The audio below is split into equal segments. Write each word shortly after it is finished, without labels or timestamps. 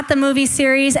the movie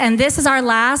series, and this is our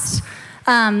last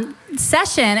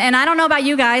session. And I don't know about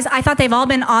you guys, I thought they've all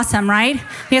been awesome, right? You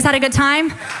guys had a good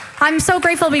time? I'm so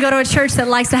grateful we go to a church that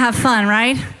likes to have fun,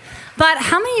 right? But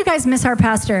how many of you guys miss our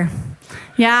pastor?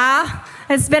 Yeah?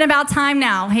 It's been about time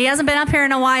now. He hasn't been up here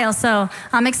in a while, so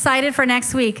I'm excited for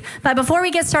next week. But before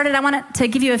we get started, I want to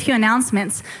give you a few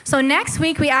announcements. So next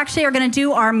week, we actually are going to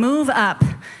do our move up.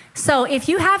 So if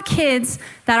you have kids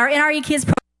that are in our eKids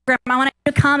program, I want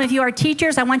you to come. If you are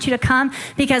teachers, I want you to come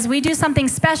because we do something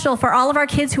special for all of our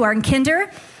kids who are in kinder,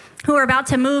 who are about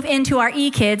to move into our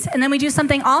eKids. And then we do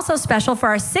something also special for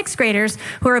our sixth graders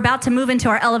who are about to move into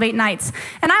our Elevate Nights.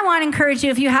 And I want to encourage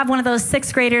you, if you have one of those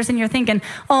sixth graders and you're thinking,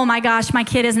 oh my gosh, my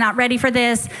kid is not ready for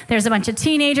this. There's a bunch of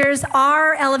teenagers.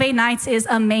 Our Elevate Nights is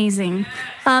amazing.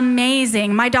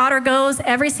 Amazing. My daughter goes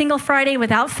every single Friday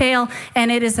without fail,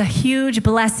 and it is a huge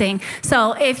blessing.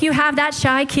 So if you have that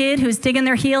shy kid who's digging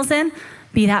their heels in,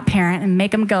 be that parent and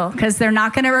make them go because they're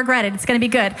not going to regret it. It's going to be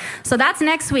good. So that's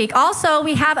next week. Also,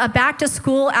 we have a back to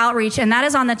school outreach, and that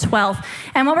is on the 12th.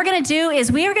 And what we're going to do is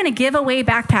we are going to give away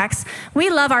backpacks. We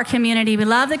love our community. We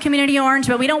love the community orange,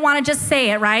 but we don't want to just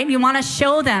say it, right? We want to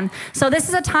show them. So this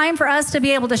is a time for us to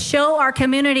be able to show our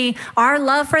community our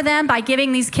love for them by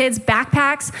giving these kids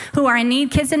backpacks who are in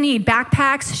need, kids in need,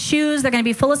 backpacks, shoes. They're going to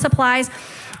be full of supplies.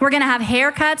 We're going to have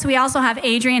haircuts. We also have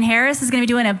Adrian Harris is going to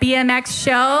be doing a BMX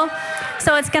show.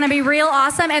 So it's going to be real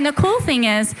awesome. And the cool thing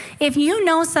is, if you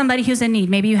know somebody who's in need,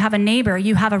 maybe you have a neighbor,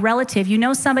 you have a relative, you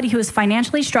know somebody who is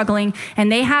financially struggling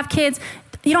and they have kids,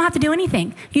 you don't have to do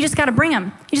anything. You just got to bring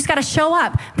them. You just got to show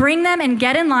up. Bring them and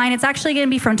get in line. It's actually going to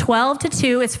be from 12 to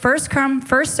 2. It's first come,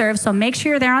 first serve, so make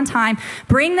sure you're there on time.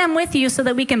 Bring them with you so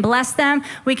that we can bless them.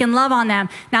 We can love on them.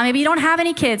 Now, maybe you don't have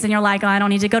any kids and you're like, oh, I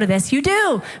don't need to go to this. You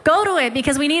do. Go to it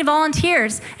because we need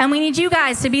volunteers and we need you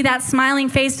guys to be that smiling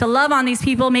face to love on these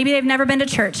people. Maybe they've never been to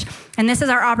church. And this is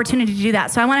our opportunity to do that.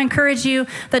 So I want to encourage you.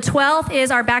 The 12th is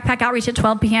our backpack outreach at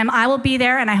 12 p.m. I will be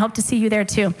there, and I hope to see you there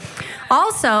too.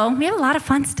 Also, we have a lot of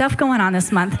fun stuff going on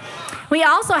this month. We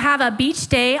also have a beach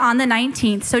day on the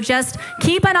 19th. So just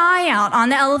keep an eye out on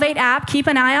the Elevate app. Keep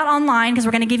an eye out online because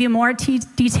we're going to give you more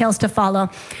details to follow.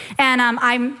 And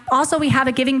we have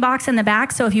a giving box in the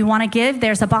back. So if you want to give,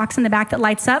 there's a box in the back that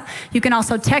lights up. You can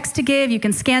also text to give. You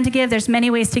can scan to give. There's many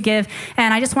ways to give.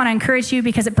 And I just want to encourage you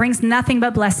because it brings nothing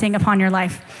but blessing upon your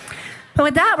life. But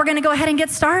with that, we're going to go ahead and get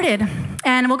started.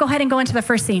 And we'll go ahead and go into the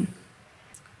first scene.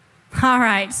 All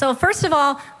right, so first of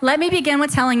all, let me begin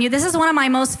with telling you this is one of my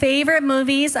most favorite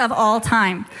movies of all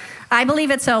time. I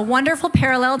believe it's a wonderful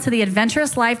parallel to the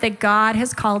adventurous life that God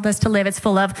has called us to live. It's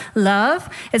full of love,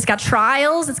 it's got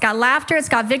trials, it's got laughter, it's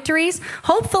got victories.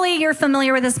 Hopefully you're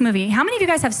familiar with this movie. How many of you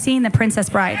guys have seen The Princess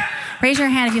Bride? Raise your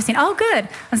hand if you've seen. Oh, good.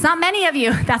 It's not many of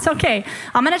you. That's okay.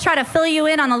 I'm going to try to fill you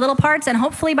in on the little parts, and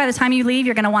hopefully by the time you leave,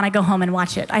 you're going to want to go home and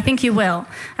watch it. I think you will.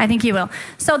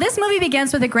 So this movie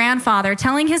begins with a grandfather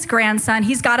telling his grandson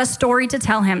he's got a story to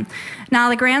tell him. Now,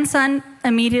 the grandson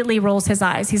immediately rolls his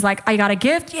eyes. He's like, I got a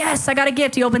gift? Yes, I got a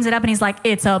gift. He opens it up and he's like,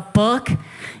 it's a book?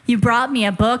 You brought me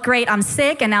a book? Great, I'm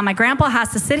sick, and now my grandpa has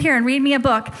to sit here and read me a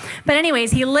book. But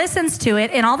anyways, he listens to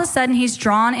it, and all of a sudden he's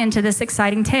drawn into this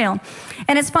exciting tale.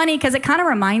 And it's funny because it kind of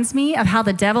reminds me of how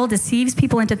the devil deceives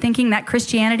people into thinking that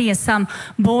Christianity is some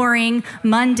boring,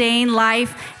 mundane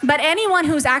life. But anyone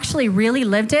who's actually really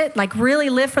lived it, like really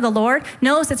lived for the Lord,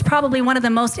 knows it's probably one of the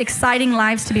most exciting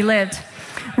lives to be lived.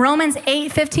 Romans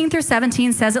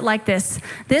 8:15-17 says it like this.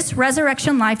 This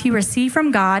resurrection life you receive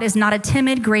from God is not a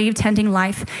timid, grave-tending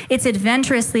life. It's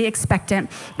adventurously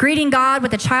expectant. Greeting God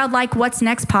with a childlike, what's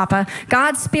next, Papa?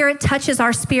 God's Spirit touches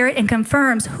our spirit and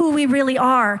confirms who we really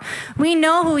are. We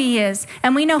know who He is,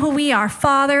 and we know who we are,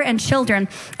 Father and children.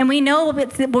 And we know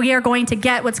that we are going to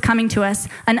get what's coming to us,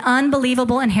 an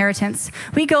unbelievable inheritance.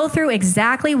 We go through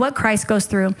exactly what Christ goes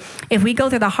through. If we go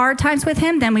through the hard times with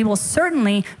Him, then we will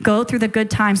certainly go through the good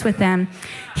times with them.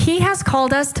 He has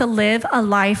called us to live a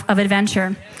life of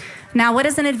adventure. Now, what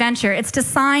is an adventure? It's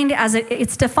defined as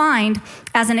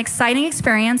an exciting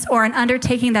experience or an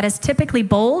undertaking that is typically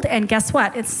bold, and guess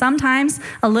what? It's sometimes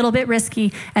a little bit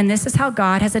risky, and this is how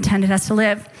God has intended us to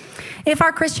live. If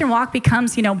our Christian walk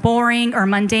becomes, boring or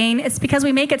mundane, it's because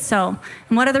we make it so.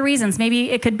 And what are the reasons?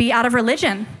 Maybe it could be out of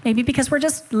religion. Maybe because we're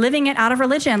just living it out of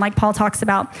religion, like Paul talks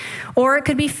about. Or it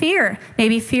could be fear.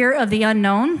 Maybe fear of the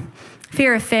unknown.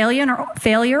 Fear of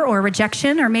failure or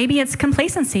rejection, or maybe it's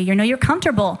complacency. You're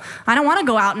comfortable. I don't want to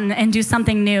go out and do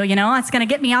something new. It's going to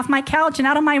get me off my couch and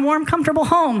out of my warm, comfortable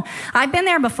home. I've been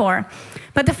there before.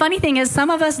 But the funny thing is, some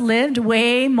of us lived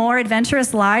way more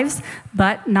adventurous lives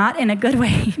but not in a good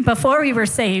way before we were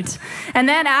saved. And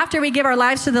then after we give our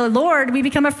lives to the Lord, we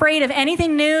become afraid of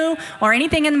anything new or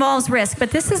anything that involves risk.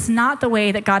 But this is not the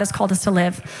way that God has called us to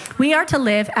live. We are to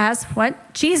live as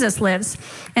what Jesus lives.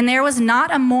 And there was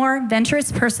not a more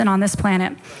venturous person on this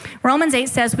planet. Romans 8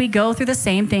 says we go through the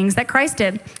same things that Christ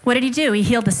did. What did he do? He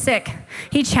healed the sick.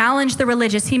 He challenged the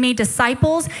religious. He made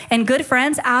disciples and good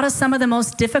friends out of some of the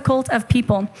most difficult of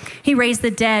people. He raised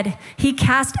the dead. He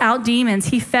cast out demons.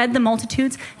 He fed the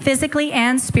multitudes physically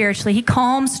and spiritually. He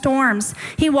calmed storms.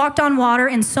 He walked on water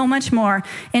and so much more.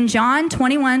 In John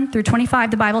 21 through 25,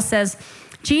 the Bible says,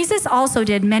 Jesus also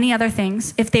did many other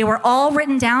things. If they were all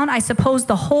written down, I suppose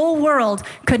the whole world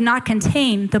could not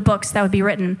contain the books that would be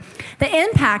written. The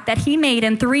impact that he made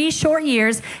in 3 short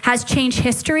years has changed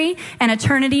history and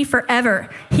eternity forever.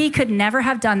 He could never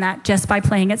have done that just by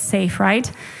playing it safe,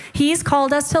 right? He's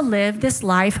called us to live this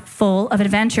life full of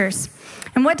adventures.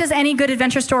 And what does any good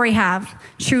adventure story have?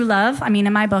 True love. I mean,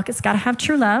 in my book, it's got to have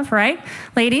true love, right?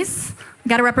 Ladies, we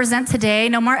got to represent today.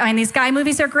 No more. I mean, these guy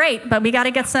movies are great, but we got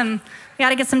to get some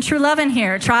true love in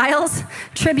here. Trials,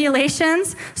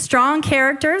 tribulations, strong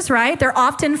characters, right? They're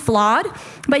often flawed,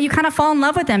 but you kind of fall in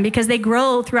love with them because they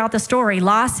grow throughout the story.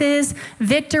 Losses,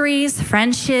 victories,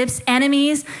 friendships,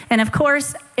 enemies, and of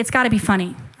course, it's got to be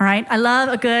funny, all right? I love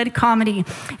a good comedy.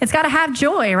 It's got to have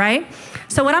joy, right?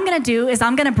 So what I'm going to do is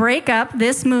I'm going to break up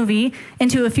this movie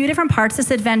into a few different parts, this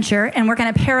adventure, and we're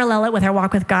going to parallel it with our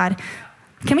walk with God.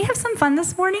 Can we have some fun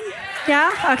this morning?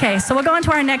 Yeah? Okay, so we'll go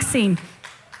into our next scene.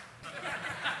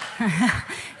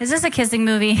 Is this a kissing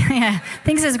movie? Yeah,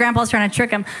 thinks his grandpa's trying to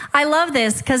trick him. I love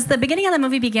this because the beginning of the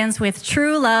movie begins with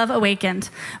true love awakened.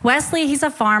 Wesley, he's a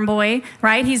farm boy,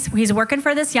 right? He's working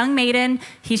for this young maiden.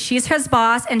 She's his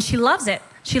boss, and she loves it.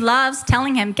 She loves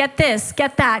telling him, get this,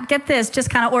 get that, get this, just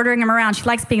kind of ordering him around. She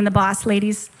likes being the boss,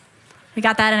 ladies. We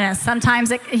got that in us. Sometimes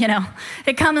it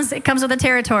comes with the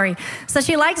territory. So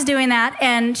she likes doing that,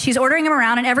 and she's ordering him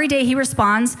around, and every day he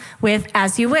responds with,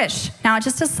 as you wish. Now,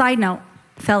 just a side note,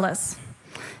 fellas,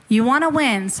 you want to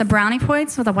win some brownie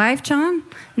points with a wife, John?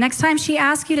 Next time she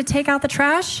asks you to take out the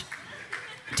trash,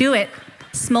 do it.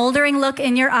 Smoldering look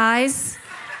in your eyes,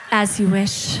 as you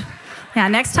wish. Yeah,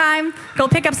 next time, go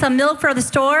pick up some milk for the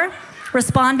store,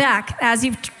 respond back, as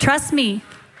you trust me.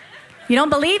 You don't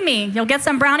believe me, you'll get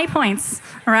some brownie points,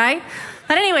 all right?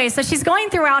 But anyway, so she's going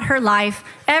throughout her life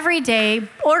every day,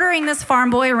 ordering this farm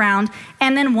boy around.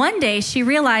 And then one day she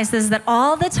realizes that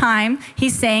all the time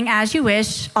he's saying, as you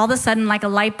wish, all of a sudden like a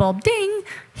light bulb, ding,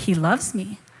 he loves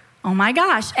me. Oh my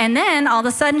gosh. And then all of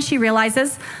a sudden she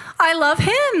realizes, I love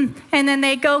him. And then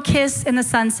they go kiss in the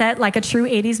sunset like a true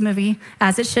 80s movie,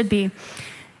 as it should be.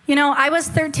 You know, I was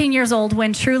 13 years old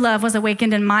when true love was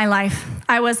awakened in my life.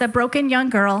 I was a broken young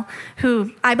girl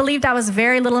who I believed I was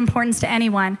very little importance to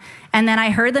anyone. And then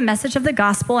I heard the message of the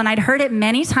gospel, and I'd heard it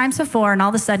many times before, and all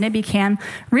of a sudden it became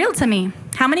real to me.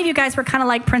 How many of you guys were kind of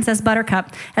like Princess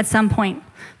Buttercup at some point?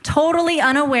 Totally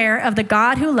unaware of the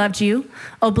God who loved you,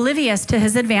 oblivious to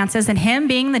his advances, and him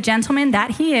being the gentleman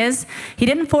that he is. He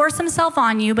didn't force himself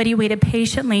on you, but he waited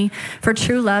patiently for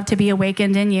true love to be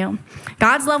awakened in you.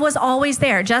 God's love was always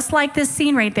there, just like this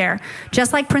scene right there,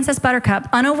 just like Princess Buttercup,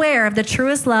 unaware of the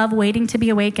truest love waiting to be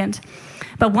awakened.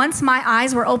 But once my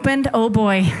eyes were opened, oh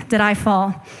boy, did I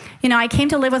fall. You know, I came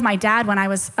to live with my dad when I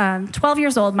was 12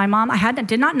 years old. My mom,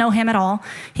 did not know him at all.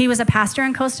 He was a pastor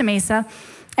in Costa Mesa.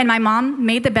 And my mom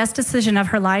made the best decision of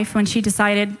her life when she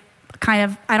decided,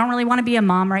 I don't really want to be a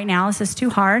mom right now. This is too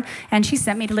hard. And she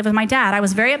sent me to live with my dad. I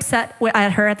was very upset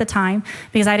at her at the time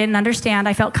because I didn't understand.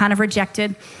 I felt kind of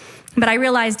rejected. But I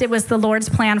realized it was the Lord's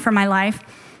plan for my life.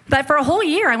 But for a whole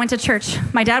year, I went to church.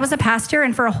 My dad was a pastor,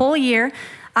 and for a whole year,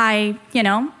 I,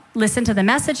 listened to the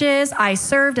messages. I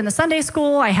served in the Sunday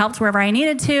school. I helped wherever I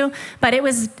needed to, but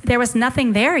there was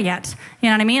nothing there yet. You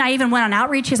know what I mean? I even went on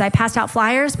outreaches. I passed out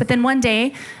flyers, but then one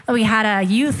day we had a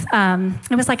youth,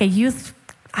 it was like a youth,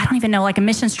 I don't even know, like a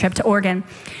missions trip to Oregon.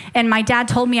 And my dad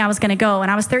told me I was going to go. And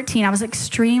I was 13. I was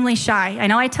extremely shy. I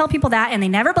know I tell people that and they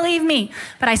never believe me,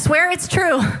 but I swear it's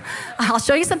true. I'll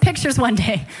show you some pictures one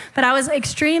day. But I was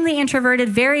extremely introverted,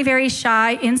 very, very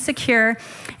shy, insecure.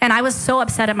 And I was so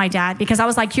upset at my dad because I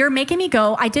was like, you're making me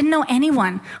go. I didn't know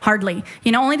anyone, hardly.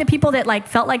 Only the people that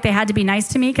felt like they had to be nice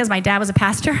to me because my dad was a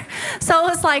pastor. So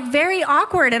it was very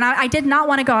awkward. And I did not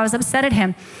want to go. I was upset at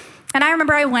him. And I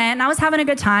remember I went, and I was having a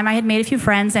good time. I had made a few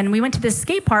friends, and we went to this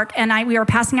skate park, and we were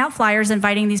passing out flyers,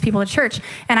 inviting these people to church.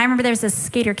 And I remember there was this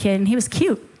skater kid, and he was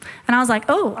cute. And I was like,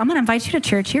 oh, I'm going to invite you to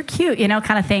church. You're cute,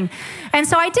 kind of thing. And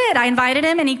so I did. I invited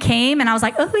him, and he came, and I was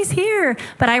like, oh, he's here.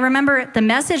 But I remember the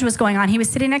message was going on. He was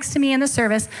sitting next to me in the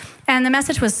service, and the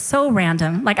message was so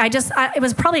random. Like, it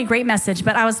was probably a great message,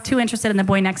 but I was too interested in the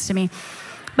boy next to me.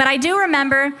 But I do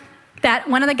remember that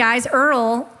one of the guys,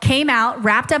 Earl, came out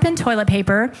wrapped up in toilet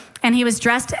paper, and he was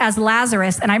dressed as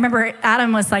Lazarus. And I remember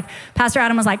Pastor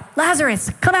Adam was like,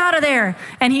 Lazarus, come out of there.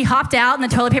 And he hopped out, and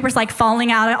the toilet paper's like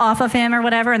falling out off of him or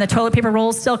whatever, and the toilet paper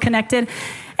roll's still connected.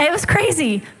 And it was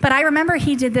crazy. But I remember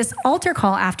he did this altar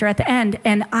call after at the end,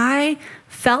 and I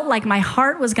felt like my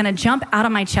heart was gonna jump out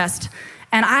of my chest.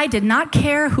 And I did not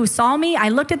care who saw me. I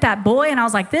looked at that boy and I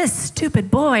was like, this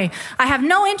stupid boy, I have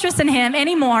no interest in him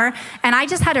anymore. And I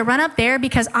just had to run up there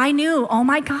because I knew, oh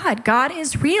my God, God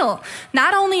is real.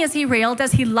 Not only is he real,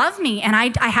 does he love me? And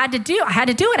I had to do it.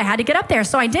 I had to get up there.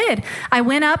 So I did. I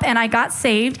went up and I got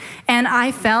saved, and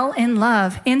I fell in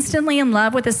love, instantly in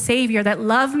love with a Savior that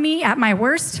loved me at my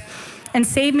worst and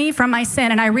saved me from my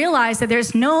sin. And I realized that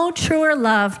there's no truer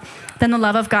love than the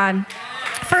love of God.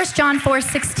 1 John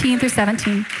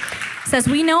 4:16-17 says,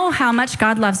 we know how much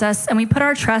God loves us, and we put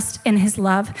our trust in his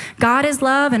love. God is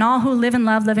love, and all who live in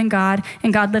love live in God,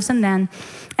 and God lives in them.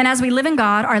 And as we live in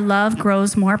God, our love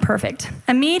grows more perfect.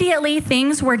 Immediately,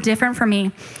 things were different for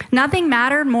me. Nothing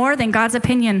mattered more than God's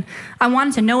opinion. I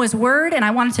wanted to know his word, and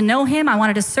I wanted to know him. I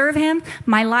wanted to serve him.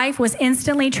 My life was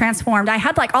instantly transformed. I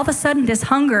had all of a sudden this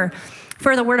hunger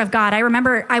for the word of God. I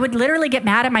remember I would literally get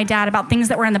mad at my dad about things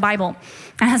that were in the Bible.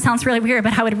 And that sounds really weird,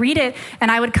 but I would read it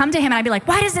and I would come to him and I'd be like,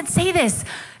 why does it say this?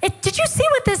 Did you see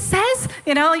what this says?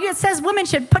 It says women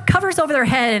should put covers over their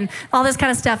head and all this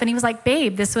kind of stuff. And he was like,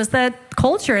 babe, this was the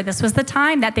culture. This was the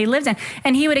time that they lived in.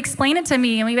 And he would explain it to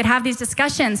me, and we would have these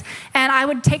discussions. And I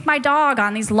would take my dog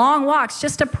on these long walks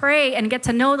just to pray and get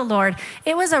to know the Lord.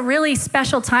 It was a really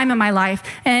special time in my life,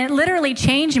 and it literally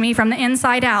changed me from the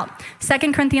inside out.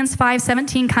 2 Corinthians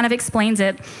 5:17 kind of explains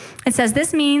it. It says,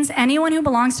 this means anyone who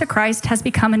belongs to Christ has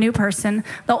become a new person.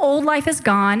 The old life is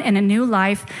gone and a new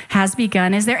life has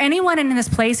begun. Is there anyone in this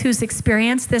place who's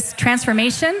experienced this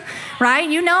transformation, right?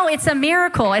 It's a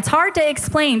miracle. It's hard to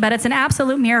explain, but it's an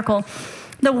absolute miracle.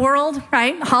 The world,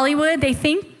 right? Hollywood, they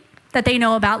think that they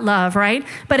know about love, right?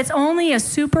 But it's only a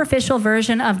superficial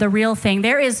version of the real thing.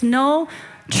 There is no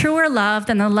truer love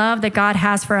than the love that God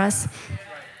has for us.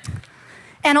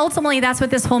 And ultimately, that's what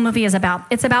this whole movie is about.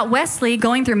 It's about Wesley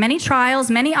going through many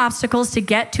trials, many obstacles to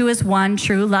get to his one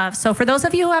true love. So for those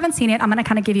of you who haven't seen it, I'm going to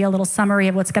kind of give you a little summary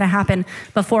of what's going to happen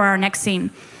before our next scene.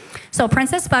 So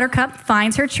Princess Buttercup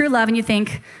finds her true love, and you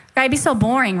think, it'd be so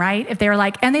boring, right? If they were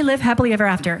like, and they live happily ever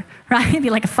after, right? It'd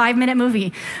be like a 5-minute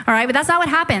movie, all right? But that's not what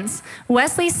happens.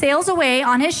 Wesley sails away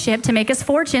on his ship to make his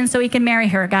fortune so he can marry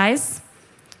her, guys.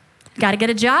 You got to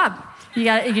get a job. You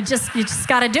just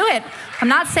got to do it. I'm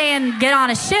not saying get on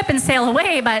a ship and sail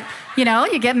away, but you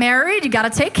get married, you got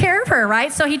to take care of her,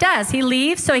 right? So he does. He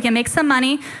leaves so he can make some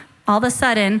money. All of a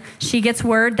sudden, she gets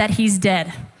word that he's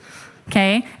dead.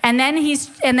 Okay, and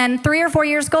then 3 or 4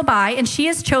 years go by, and she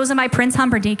is chosen by Prince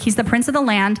Humperdinck. He's the prince of the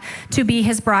land, to be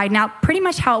his bride. Now, pretty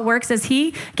much how it works is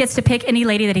he gets to pick any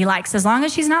lady that he likes, as long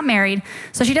as she's not married.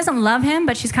 So she doesn't love him,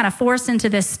 but she's kind of forced into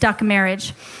this stuck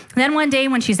marriage. Then one day,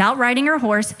 when she's out riding her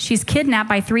horse, she's kidnapped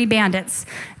by 3 bandits.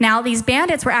 Now, these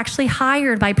bandits were actually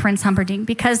hired by Prince Humperdinck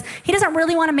because he doesn't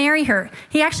really want to marry her.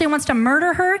 He actually wants to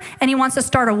murder her, and he wants to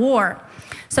start a war.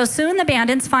 So soon the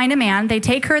bandits find a man, they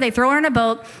take her, they throw her in a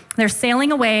boat, they're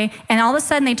sailing away, and all of a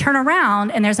sudden they turn around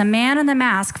and there's a man in the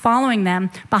mask following them,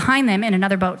 behind them in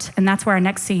another boat. And that's where our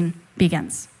next scene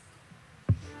begins.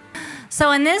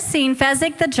 So in this scene,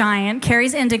 Fezzik the giant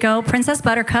carries Indigo, Princess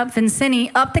Buttercup, Vincini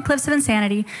up the cliffs of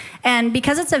insanity. And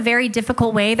because it's a very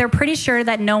difficult way, they're pretty sure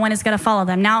that no one is going to follow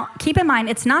them. Now, keep in mind,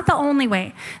 it's not the only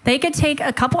way. They could take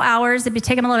a couple hours. It would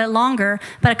take them a little bit longer,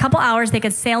 but a couple hours they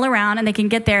could sail around and they can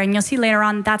get there. And you'll see later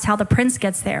on, that's how the prince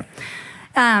gets there.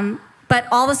 But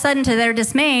all of a sudden, to their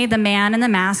dismay, the man in the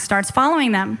mask starts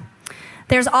following them.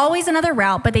 There's always another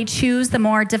route, but they choose the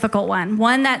more difficult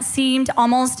one that seemed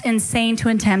almost insane to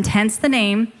attempt, hence the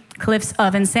name, Cliffs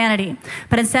of Insanity.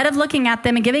 But instead of looking at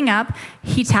them and giving up,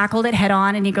 he tackled it head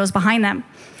on and he goes behind them.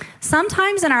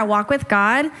 Sometimes in our walk with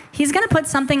God, he's going to put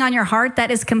something on your heart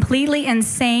that is completely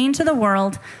insane to the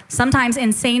world, sometimes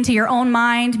insane to your own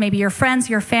mind, maybe your friends,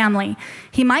 your family.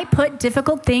 He might put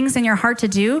difficult things in your heart to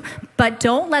do, but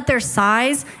don't let their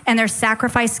size and their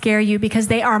sacrifice scare you, because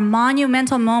they are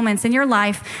monumental moments in your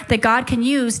life that God can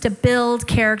use to build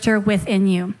character within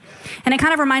you. And it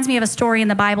kind of reminds me of a story in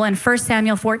the Bible in 1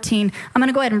 Samuel 14. I'm going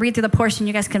to go ahead and read through the portion.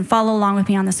 You guys can follow along with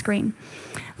me on the screen.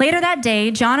 Later that day,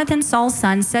 Jonathan, Saul's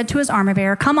son, said to his armor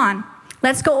bearer, "Come on,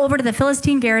 let's go over to the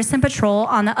Philistine garrison patrol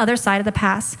on the other side of the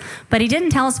pass." But he didn't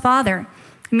tell his father.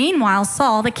 Meanwhile,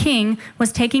 Saul, the king,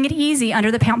 was taking it easy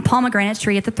under the pomegranate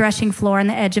tree at the threshing floor on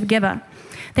the edge of Gibeah.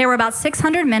 There were about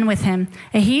 600 men with him.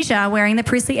 Ahijah, wearing the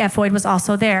priestly ephod, was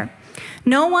also there.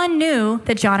 No one knew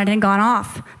that Jonathan had gone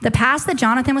off. The pass that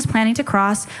Jonathan was planning to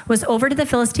cross was over to the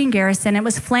Philistine garrison. It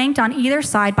was flanked on either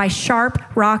side by sharp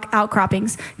rock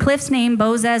outcroppings, cliffs named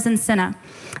Bozez and Sinna.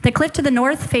 The cliff to the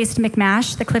north faced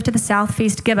Michmash. The cliff to the south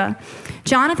faced Gibeah.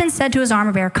 Jonathan said to his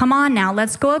armor bearer, "Come on now,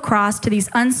 let's go across to these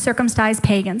uncircumcised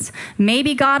pagans.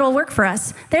 Maybe God will work for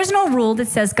us. There's no rule that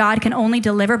says God can only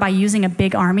deliver by using a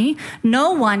big army.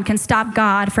 No one can stop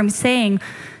God from saving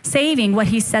what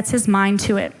he sets his mind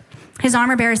to it." His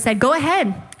armor bearer said, "Go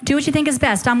ahead. Do what you think is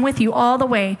best. I'm with you all the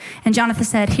way." And Jonathan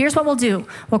said, "Here's what we'll do.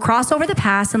 We'll cross over the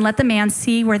pass and let the man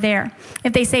see we're there.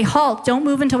 If they say, 'Halt, don't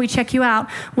move until we check you out,'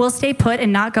 we'll stay put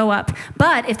and not go up.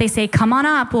 But if they say, 'Come on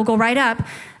up,' we'll go right up,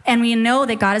 and we know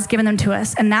that God has given them to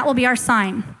us, and that will be our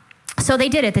sign." So they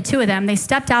did it, the two of them. They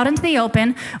stepped out into the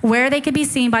open where they could be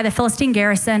seen by the Philistine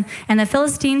garrison, and the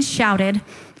Philistines shouted,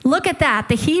 "Look at that,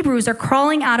 the Hebrews are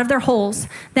crawling out of their holes."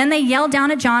 Then they yelled down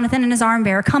at Jonathan and his armor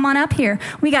bearer, "Come on up here.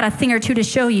 We got a thing or two to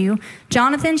show you."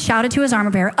 Jonathan shouted to his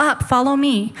armor bearer, "Up, follow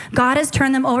me. God has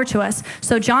turned them over to us."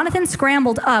 So Jonathan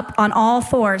scrambled up on all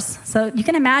fours. So you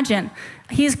can imagine,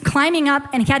 he's climbing up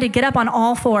and he had to get up on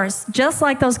all fours, just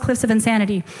like those cliffs of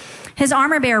insanity. His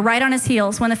armor bearer right on his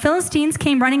heels. When the Philistines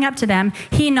came running up to them,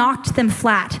 he knocked them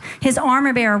flat. His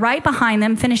armor bearer right behind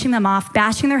them, finishing them off,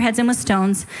 bashing their heads in with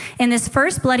stones. In this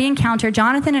first bloody encounter,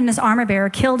 Jonathan and his armor bearer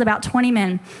killed about 20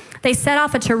 men. They set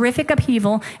off a terrific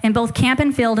upheaval in both camp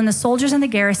and field, and the soldiers in the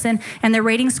garrison and the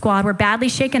raiding squad were badly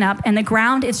shaken up, and the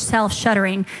ground itself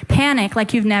shuddering. Panic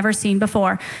like you've never seen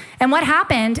before. And what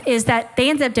happened is that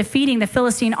they ended up defeating the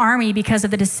Philistine army because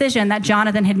of the decision that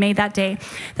Jonathan had made that day.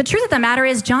 The truth of the matter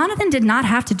is, Jonathan did not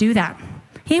have to do that.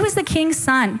 He was the king's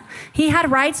son. He had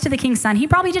rights to the king's son. He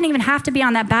probably didn't even have to be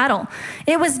on that battle.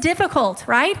 It was difficult,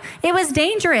 right? It was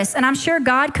dangerous, and I'm sure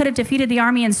God could have defeated the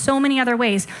army in so many other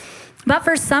ways. But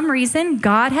for some reason,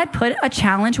 God had put a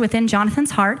challenge within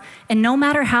Jonathan's heart, and no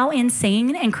matter how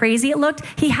insane and crazy it looked,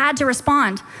 he had to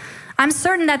respond. I'm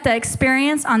certain that the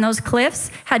experience on those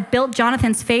cliffs had built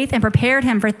Jonathan's faith and prepared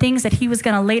him for things that he was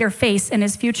going to later face in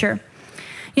his future.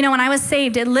 You know, when I was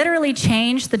saved, it literally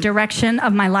changed the direction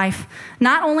of my life.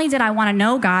 Not only did I want to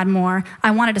know God more, I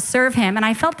wanted to serve him, and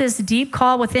I felt this deep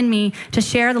call within me to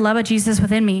share the love of Jesus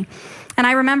within me. And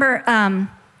I remember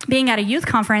being at a youth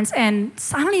conference, and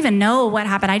I don't even know what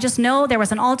happened. I just know there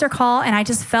was an altar call, and I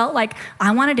just felt like I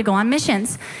wanted to go on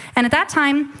missions. And at that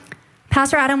time,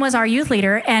 Pastor Adam was our youth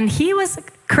leader, and he was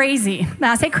crazy.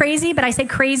 Now I say crazy, but I say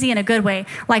crazy in a good way.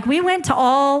 Like we went to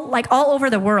all over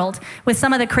the world with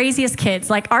some of the craziest kids.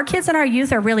 Like our kids and our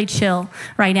youth are really chill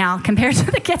right now compared to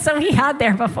the kids that we had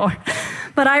there before.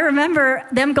 But I remember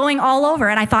them going all over,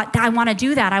 and I thought, I want to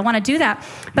do that. I want to do that.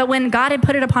 But when God had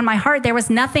put it upon my heart, there was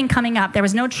nothing coming up. There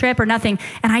was no trip or nothing.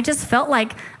 And I just felt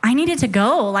like I needed to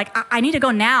go. Like I need to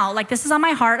go now. Like this is on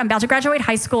my heart. I'm about to graduate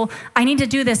high school. I need to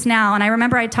do this now. And I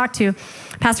remember I talked to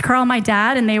Pastor Carl and my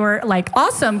dad, and they were like,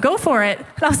 "Awesome, go for it."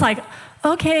 And I was like,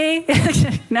 okay.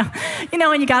 No, you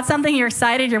know, when you got something, you're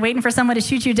excited, you're waiting for someone to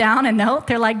shoot you down, and no,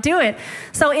 they're like, "Do it."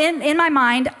 So in my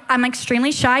mind, I'm an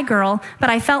extremely shy girl, but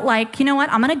I felt like, you know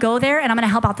what, I'm going to go there and I'm going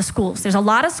to help out the schools. There's a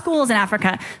lot of schools in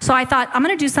Africa. So I thought, I'm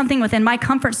going to do something within my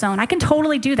comfort zone. I can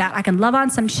totally do that. I can love on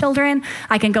some children.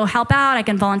 I can go help out. I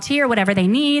can volunteer, whatever they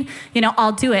need. You know,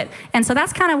 I'll do it. And so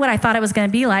that's kind of what I thought it was going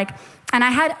to be like. And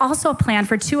I had also planned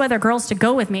for 2 other girls to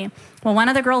go with me. Well, one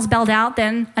of the girls bailed out,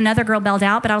 then another girl bailed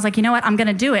out, but I was like, you know what, I'm going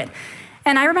to do it.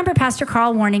 And I remember Pastor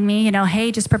Carl warning me, you know,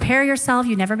 hey, just prepare yourself.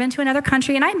 You've never been to another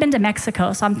country. And I'd been to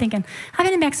Mexico. So I'm thinking, I've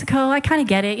been to Mexico. I kind of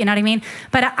get it. You know what I mean?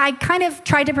 But I kind of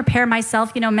tried to prepare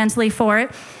myself, you know, mentally for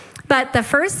it. But the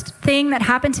first thing that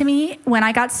happened to me when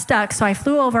I got stuck, so I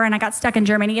flew over and I got stuck in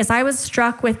Germany, is I was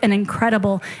struck with an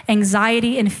incredible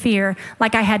anxiety and fear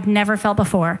like I had never felt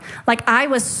before. Like I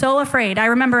was so afraid. I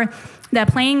remember the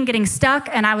plane getting stuck,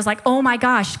 and I was like, oh my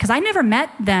gosh, because I never met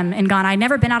them in Ghana. I'd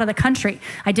never been out of the country.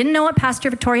 I didn't know what Pastor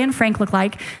Victoria and Frank looked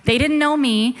like. They didn't know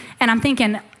me, and I'm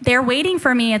thinking, they're waiting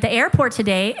for me at the airport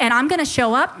today, and I'm going to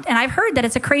show up, and I've heard that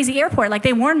it's a crazy airport. Like,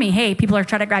 they warned me, hey, people are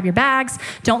trying to grab your bags.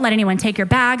 Don't let anyone take your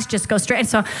bags. Just go straight. And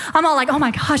so I'm all like, oh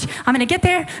my gosh, I'm going to get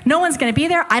there. No one's going to be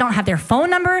there. I don't have their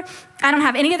phone number. I don't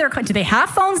have any of their, do they have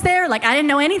phones there? Like, I didn't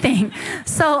know anything.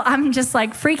 So I'm just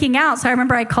like freaking out. So I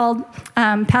remember I called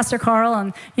Pastor Carl,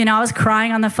 and, I was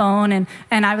crying on the phone, and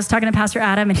I was talking to Pastor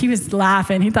Adam, and he was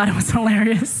laughing. He thought it was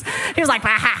hilarious. He was like,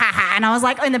 ha, ha, ha, ha. And I was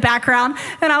like in the background,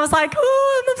 and I was like,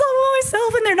 oh, I'm by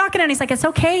myself, and they're knocking on. He's like, it's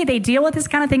okay. They deal with this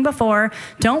kind of thing before.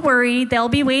 Don't worry. They'll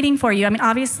be waiting for you. I mean,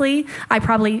 obviously, I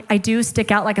do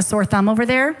stick out like a sore thumb over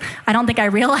there. I don't think I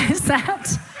realized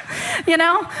that.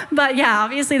 But yeah,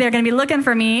 obviously they're going to be looking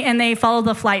for me, and they followed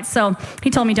the flight. So he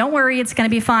told me, don't worry, it's going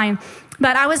to be fine.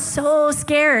 But I was so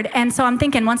scared. And so I'm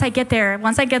thinking, once I get there,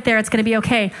 it's going to be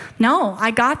okay. No,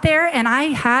 I got there, and I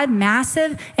had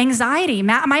massive anxiety.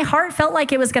 My heart felt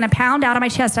like it was going to pound out of my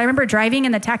chest. I remember driving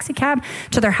in the taxi cab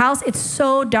to their house. It's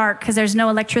so dark because there's no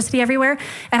electricity everywhere.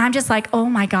 And I'm just like, oh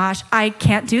my gosh, I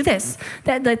can't do this.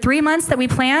 The 3 months that we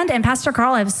planned, and Pastor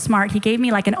Carl was smart. He gave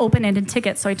me like an open-ended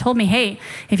ticket. So he told me, hey,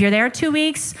 if you're there 2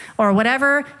 weeks or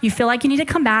whatever, you feel like you need to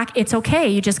come back, it's okay.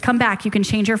 You just come back. You can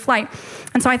change your flight.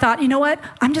 And so I thought, you know what?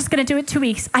 I'm just going to do it 2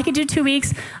 weeks. I could do 2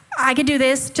 weeks. I could do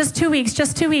this, just 2 weeks,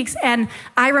 just 2 weeks. And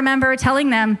I remember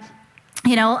telling them,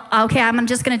 okay, I'm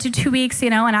just going to do 2 weeks,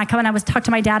 and I come and I was talking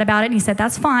to my dad about it, and he said,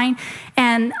 that's fine.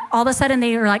 And all of a sudden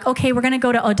they were like, okay, we're going to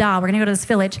go to Oda. We're going to go to this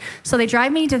village. So they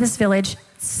drive me to this village.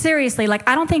 Seriously, like,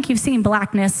 I don't think you've seen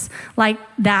blackness like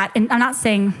that. And I'm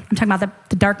talking about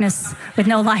the darkness with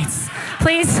no lights.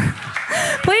 Please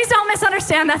don't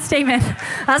misunderstand that statement.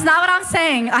 That's not what I'm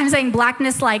saying. I'm saying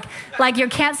blackness like you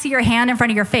can't see your hand in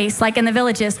front of your face, like in the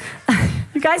villages.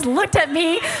 You guys looked at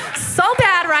me so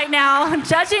bad right now,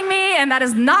 judging me, and that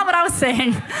is not what I was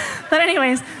saying. But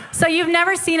anyways, so you've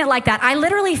never seen it like that. I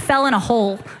literally fell in a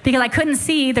hole because I couldn't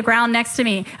see the ground next to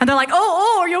me. And they're like,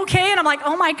 oh, are you okay? And I'm like,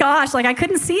 oh my gosh, like I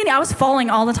couldn't see any. I was falling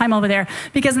all the time over there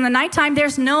because in the nighttime,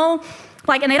 there's no,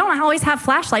 and they don't always have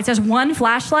flashlights. There's one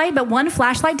flashlight, but one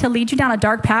flashlight to lead you down a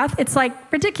dark path. It's like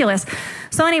ridiculous.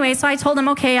 So anyway, so I told them,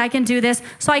 okay, I can do this.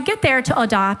 So I get there to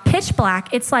Oda, pitch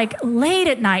black. It's like late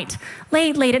at night.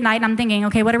 And I'm thinking,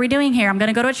 okay, what are we doing here? I'm going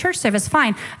to go to a church service.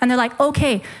 Fine. And they're like,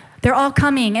 okay. They're all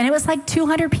coming. And it was like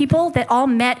 200 people that all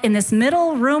met in this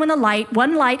middle room in the light,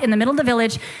 one light in the middle of the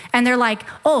village. And they're like,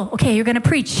 oh, okay, you're going to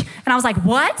preach. And I was like,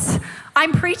 what?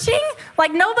 I'm preaching?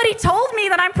 Like, nobody told me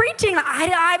that I'm preaching. And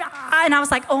I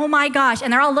was like, oh my gosh.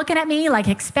 And they're all looking at me like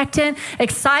expectant,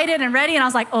 excited and ready. And I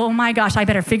was like, oh my gosh, I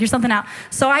better figure something out.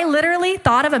 So I literally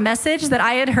thought of a message that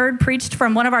I had heard preached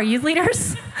from one of our youth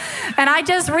leaders. And I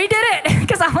just redid it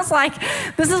because I was like,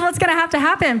 this is what's going to have to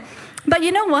happen. But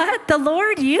you know what? The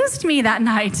Lord used me that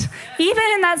night, even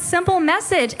in that simple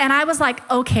message. And I was like,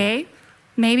 okay,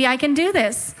 maybe I can do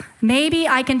this.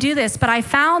 But I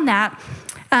found that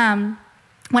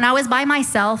when I was by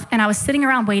myself and I was sitting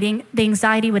around waiting, the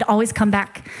anxiety would always come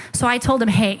back. So I told him,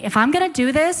 hey, if I'm going to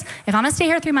do this, if I'm going to stay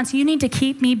here 3 months, you need to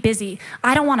keep me busy.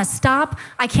 I don't want to stop.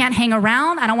 I can't hang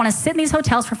around. I don't want to sit in these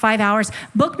hotels for 5 hours.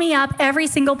 Book me up every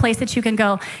single place that you can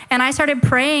go. And I started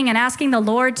praying and asking the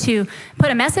Lord to put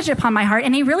a message upon my heart.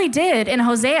 And he really did in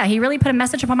Hosea. He really put a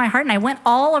message upon my heart. And I went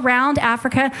all around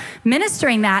Africa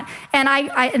ministering that. And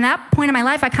I in that point in my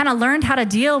life, I kind of learned how to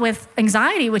deal with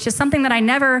anxiety, which is something that I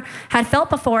never had felt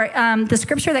before. The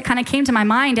scripture that kind of came to my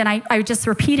mind, and I just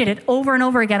repeated it over and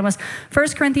over again, was 1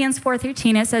 Corinthians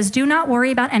 4:13. It says, do not worry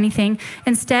about anything.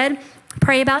 Instead,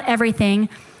 pray about everything.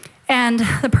 And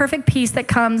the perfect peace that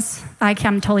comes, I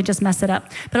can totally just mess it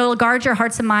up, but it will guard your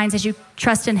hearts and minds as you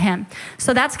trust in him.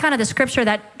 So that's kind of the scripture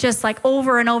that just like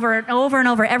over and over and over and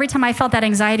over, every time I felt that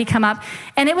anxiety come up.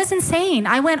 And it was insane.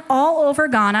 I went all over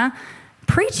Ghana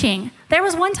preaching. There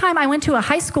was one time I went to a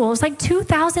high school, it was like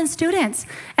 2,000 students.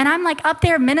 And I'm like up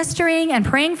there ministering and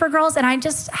praying for girls. And I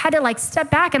just had to like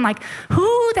step back and like,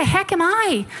 who the heck am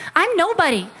I? I'm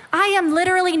nobody. I am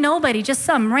literally nobody, just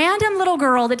some random little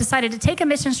girl that decided to take a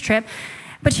missions trip.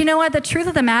 But you know what? The truth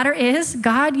of the matter is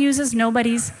God uses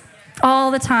nobodies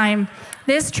all the time.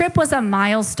 This trip was a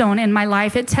milestone in my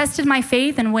life. It tested my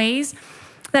faith in ways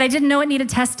that I didn't know it needed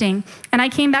testing. And I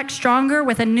came back stronger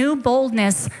with a new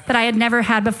boldness that I had never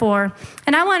had before.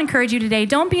 And I want to encourage you today,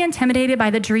 don't be intimidated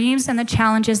by the dreams and the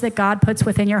challenges that God puts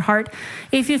within your heart.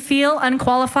 If you feel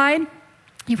unqualified,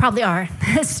 You probably are.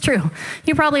 It's true.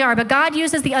 You probably are. But God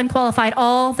uses the unqualified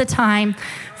all the time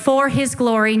for his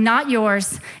glory, not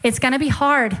yours. It's going to be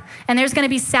hard. And there's going to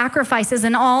be sacrifices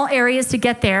in all areas to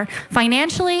get there.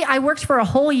 Financially, I worked for a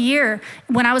whole year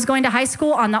when I was going to high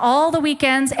school on all the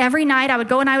weekends. Every night I would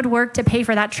go and I would work to pay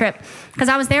for that trip because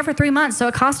I was there for 3 months. So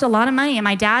it cost a lot of money. And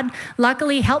my dad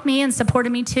luckily helped me and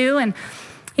supported me too. And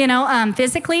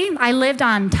physically, I lived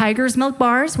on Tiger's Milk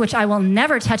bars, which I will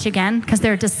never touch again because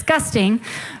they're disgusting,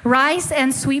 rice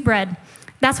and sweetbread.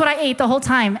 That's what I ate the whole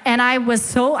time. And I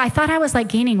thought I was like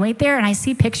gaining weight there. And I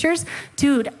see pictures.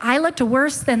 Dude, I looked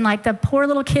worse than like the poor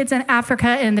little kids in Africa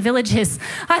and the villages.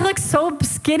 I looked so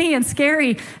skinny and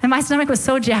scary. And my stomach was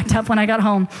so jacked up when I got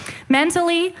home.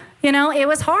 Mentally, it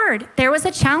was hard. There was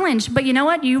a challenge, but you know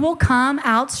what? You will come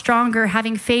out stronger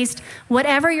having faced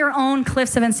whatever your own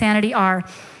cliffs of insanity are.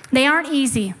 They aren't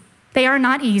easy. They are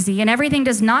not easy, and everything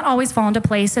does not always fall into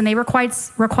place, and they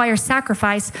require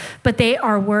sacrifice, but they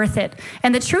are worth it.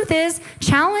 And the truth is,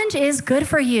 challenge is good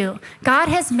for you. God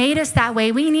has made us that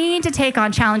way. We need to take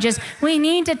on challenges. We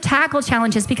need to tackle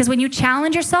challenges because when you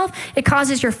challenge yourself, it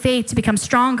causes your faith to become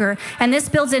stronger, and this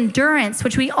builds endurance,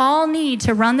 which we all need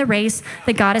to run the race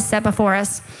that God has set before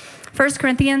us. 1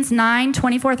 Corinthians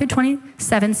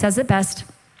 9:24-27 says it best.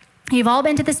 You've all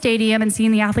been to the stadium and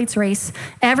seen the athletes race.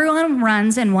 Everyone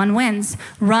runs and one wins.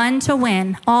 Run to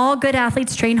win. All good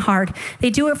athletes train hard. They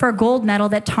do it for a gold medal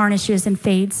that tarnishes and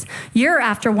fades. You're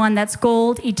after one that's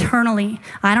gold eternally.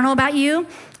 I don't know about you,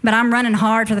 but I'm running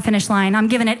hard for the finish line. I'm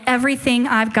giving it everything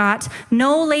I've got.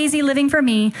 No lazy living for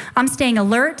me. I'm staying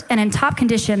alert and in top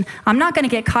condition. I'm not going to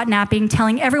get caught napping,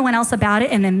 telling everyone else about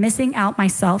it, and then missing out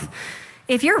myself.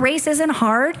 If your race isn't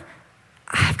hard,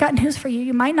 I've got news for you.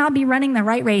 You might not be running the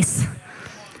right race.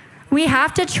 We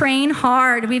have to train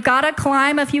hard. We've got to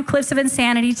climb a few cliffs of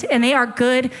insanity, and they are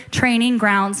good training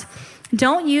grounds.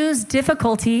 Don't use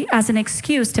difficulty as an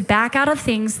excuse to back out of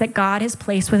things that God has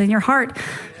placed within your heart,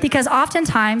 because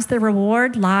oftentimes the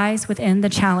reward lies within the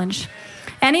challenge.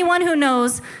 Anyone who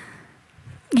knows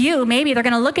you, maybe they're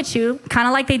going to look at you kind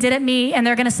of like they did at me, and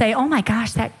they're going to say, oh my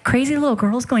gosh, that crazy little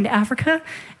girl's going to Africa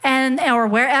or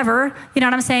wherever, you know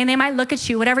what I'm saying? They might look at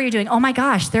you, whatever you're doing. Oh my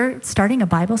gosh, they're starting a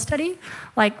Bible study?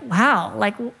 Like, wow,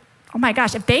 like, oh my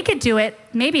gosh, if they could do it,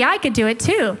 maybe I could do it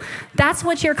too. That's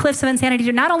what your cliffs of insanity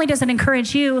do. Not only does it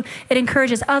encourage you, it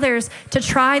encourages others to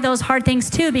try those hard things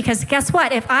too, because guess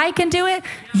what? If I can do it,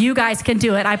 you guys can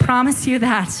do it. I promise you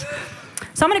that.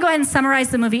 So I'm going to go ahead and summarize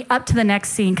the movie up to the next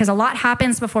scene because a lot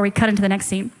happens before we cut into the next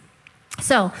scene.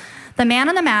 So the man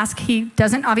in the mask, he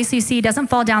doesn't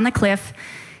fall down the cliff.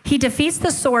 He defeats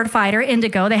the sword fighter,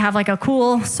 Indigo. They have like a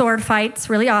cool sword fight. It's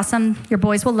really awesome. Your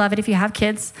boys will love it if you have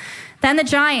kids. Then the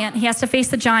giant, he has to face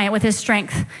the giant with his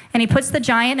strength. And he puts the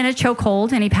giant in a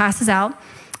chokehold and he passes out.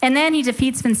 And then he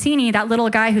defeats Vincini, that little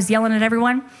guy who's yelling at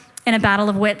everyone, in a battle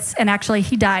of wits, and actually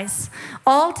he dies.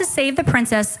 All to save the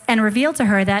princess and reveal to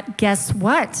her that, guess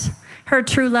what? Her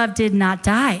true love did not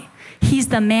die. He's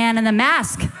the man in the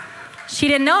mask. She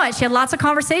didn't know it. She had lots of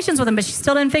conversations with him, but she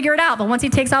still didn't figure it out. But once he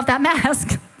takes off that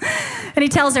mask, and he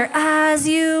tells her, as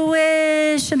you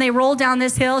wish, and they roll down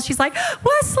this hill, she's like,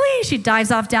 Wesley! She dives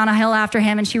off down a hill after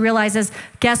him, and she realizes,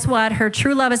 guess what? Her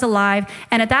true love is alive.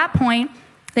 And at that point,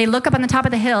 they look up on the top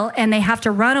of the hill and they have to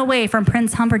run away from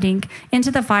Prince Humperdinck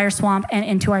into the fire swamp and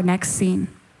into our next scene.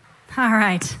 All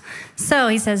right. So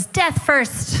he says, death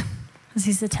first, because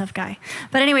he's a tough guy.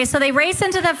 But anyway, so they race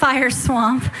into the fire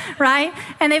swamp, right?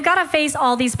 And they've got to face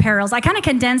all these perils. I kind of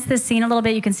condensed this scene a little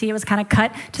bit. You can see it was kind of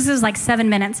cut. Just it was like 7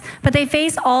 minutes. But they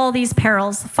face all these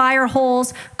perils, fire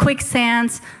holes,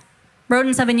 quicksands,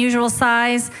 rodents of unusual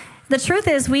size. The truth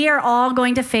is, we are all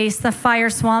going to face the fire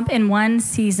swamp in one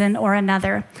season or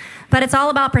another. But it's all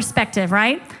about perspective,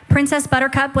 right? Princess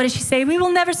Buttercup, what does she say? We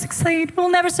will never succeed. We'll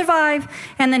never survive.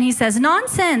 And then he says,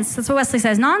 nonsense. That's what Wesley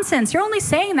says. Nonsense. You're only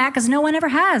saying that because no one ever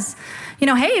has.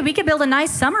 Hey, we could build a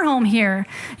nice summer home here.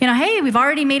 Hey, we've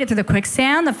already made it through the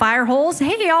quicksand, the fire holes.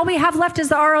 Hey, all we have left is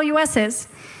the ROUSs.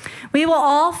 We will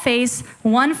all face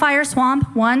one fire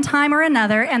swamp one time or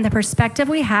another, and the perspective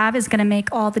we have is going to make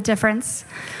all the difference.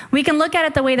 We can look at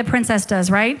it the way the princess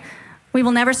does, right? We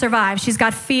will never survive. She's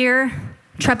got fear,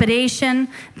 trepidation,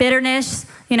 bitterness.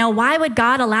 Why would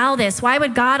God allow this? Why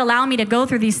would God allow me to go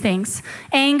through these things?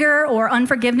 Anger or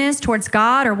unforgiveness towards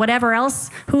God or whoever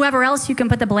else you can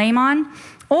put the blame on.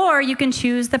 Or you can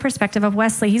choose the perspective of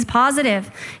Wesley. He's positive.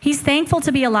 He's thankful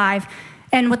to be alive.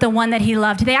 And with the one that he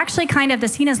loved. They actually the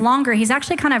scene is longer. He's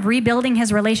actually kind of rebuilding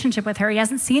his relationship with her. He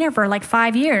hasn't seen her for like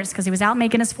 5 years because he was out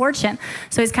making his fortune.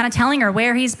 So he's kind of telling her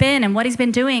where he's been and what he's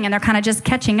been doing, and they're kind of just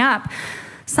catching up.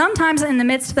 Sometimes in the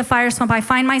midst of the fire swamp, I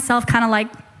find myself kind of like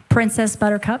Princess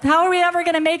Buttercup. How are we ever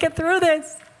going to make it through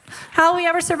this? How will we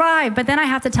ever survive? But then I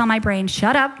have to tell my brain,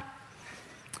 shut up.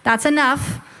 That's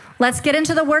enough. Let's get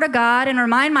into the Word of God and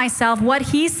remind myself what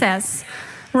He says.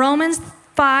 Romans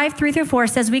 5:3-4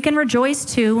 says we can rejoice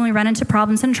too when we run into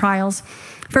problems and trials,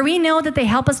 for we know that they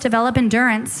help us develop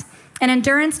endurance, and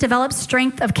endurance develops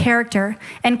strength of character,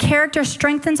 and character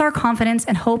strengthens our confidence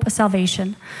and hope of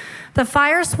salvation. The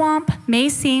fire swamp may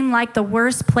seem like the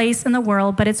worst place in the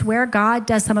world, but it's where God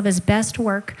does some of His best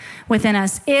work within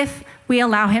us if we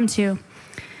allow Him to.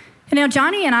 You know,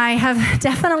 Johnny and I have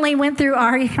definitely went through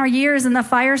our years in the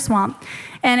fire swamp,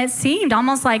 and it seemed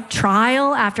almost like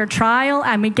trial after trial,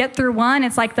 and we get through one,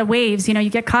 it's like the waves, you know, you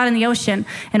get caught in the ocean,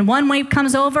 and one wave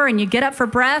comes over, and you get up for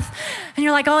breath, and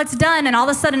you're like, oh, it's done, and all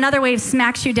of a sudden another wave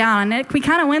smacks you down, and we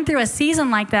kind of went through a season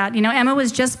like that. You know, Emma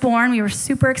was just born. We were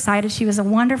super excited. She was a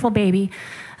wonderful baby.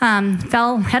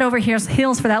 Fell head over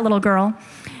heels for that little girl.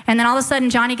 And then all of a sudden,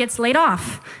 Johnny gets laid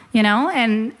off, you know,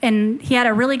 and he had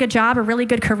a really good job, a really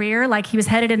good career, like he was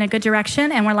headed in a good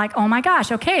direction. And we're like, oh my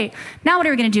gosh, okay, now what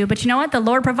are we going to do? But you know what? The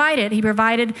Lord provided. He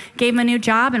provided, gave him a new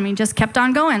job, and we just kept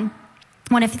on going.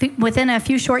 Within a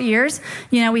few short years,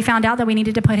 you know, we found out that we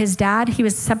needed to put his dad. He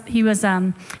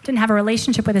didn't have a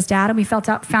relationship with his dad, and we found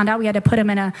out we had to put him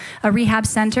in a rehab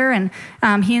center, and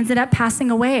he ended up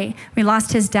passing away. We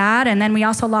lost his dad, and then we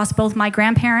also lost both my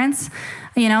grandparents,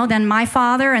 you know, then my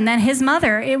father, and then his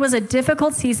mother. It was a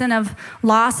difficult season of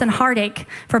loss and heartache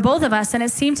for both of us, and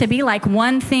it seemed to be like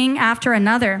one thing after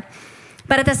another.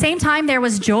 But at the same time, there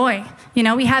was joy. You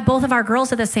know, we had both of our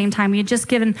girls at the same time. We had just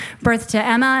given birth to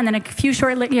Emma, and then a few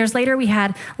short years later, we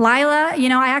had Lila. You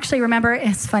know, I actually remember,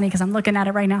 it's funny because I'm looking at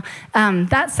it right now.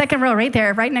 That second row right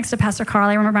there, right next to Pastor Carl,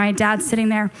 I remember my dad sitting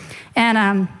there. And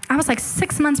I was like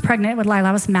 6 months pregnant with Lila.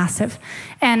 I was massive.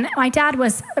 And my dad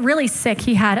was really sick.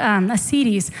 He had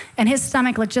ascites, and his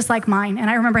stomach looked just like mine. And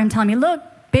I remember him telling me, look,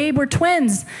 babe, we're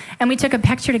twins. And we took a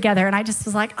picture together, and I just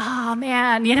was like, oh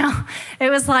man, you know, it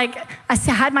was like, I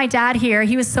had my dad here.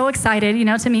 He was so excited, you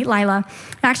know, to meet Lila.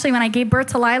 Actually, when I gave birth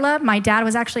to Lila, my dad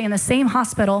was actually in the same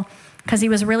hospital because he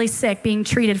was really sick, being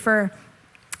treated for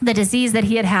the disease that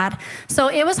he had had. So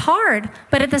it was hard,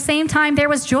 but at the same time, there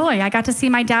was joy. I got to see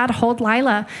my dad hold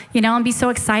Lila, you know, and be so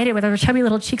excited with her chubby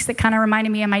little cheeks that kind of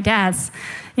reminded me of my dad's.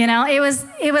 You know, it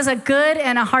was a good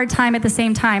and a hard time at the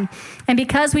same time. And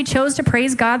because we chose to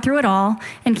praise God through it all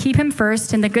and keep Him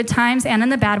first in the good times and in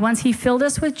the bad ones, He filled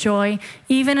us with joy,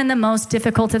 even in the most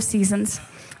difficult of seasons.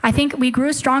 I think we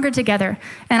grew stronger together,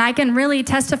 and I can really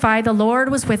testify the Lord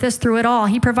was with us through it all.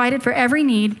 He provided for every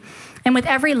need. And with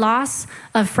every loss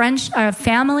of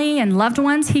family and loved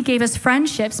ones, He gave us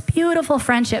friendships, beautiful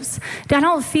friendships. I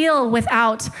don't feel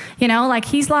without, you know, like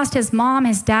he's lost his mom,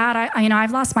 his dad.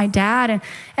 I've lost my dad,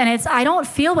 and I don't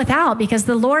feel without, because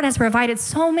the Lord has provided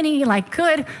so many like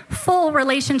good, full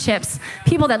relationships.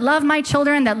 People that love my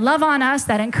children, that love on us,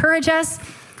 that encourage us.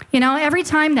 You know, every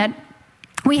time that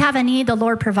we have a need, the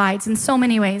Lord provides in so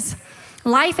many ways.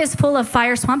 Life is full of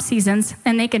fire swamp seasons,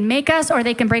 and they can make us or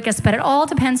they can break us, but it all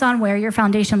depends on where your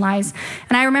foundation lies.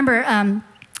 And I remember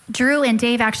Drew and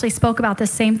Dave actually spoke about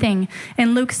this same thing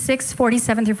in Luke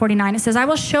 6:47-49. It says, I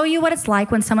will show you what it's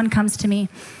like when someone comes to me,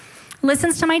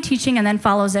 listens to my teaching, and then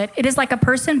follows it. It is like a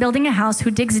person building a house who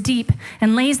digs deep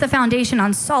and lays the foundation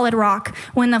on solid rock.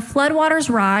 When the floodwaters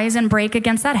rise and break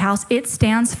against that house, it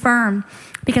stands firm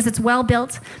because it's well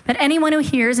built. But anyone who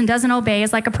hears and doesn't obey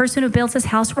is like a person who builds his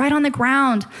house right on the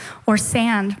ground or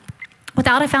sand.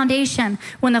 Without a foundation,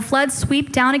 when the floods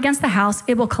sweep down against the house,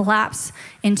 it will collapse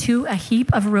into a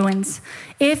heap of ruins.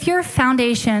 If your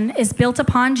foundation is built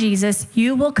upon Jesus,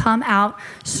 you will come out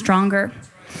stronger.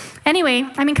 Anyway,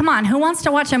 I mean, come on, who wants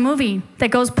to watch a movie that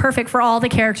goes perfect for all the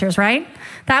characters, right?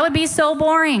 That would be so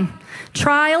boring.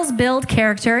 Trials build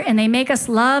character, and they make us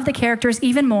love the characters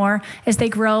even more as they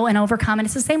grow and overcome. And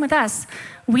it's the same with us.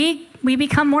 We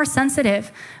become more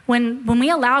sensitive. When we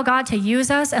allow God to use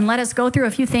us and let us go through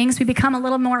a few things, we become a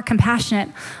little more compassionate,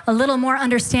 a little more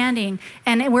understanding,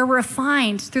 and we're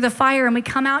refined through the fire, and we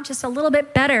come out just a little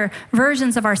bit better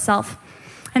versions of ourselves.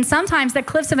 And sometimes the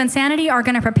cliffs of insanity are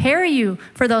going to prepare you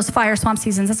for those fire swamp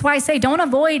seasons. That's why I say don't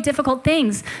avoid difficult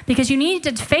things, because you need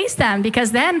to face them,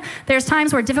 because then there's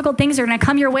times where difficult things are going to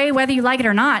come your way whether you like it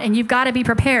or not, and you've got to be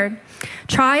prepared.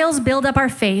 Trials build up our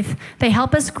faith. They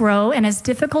help us grow, and as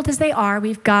difficult as they are,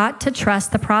 we've got to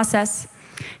trust the process.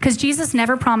 Because Jesus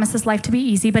never promised this life to be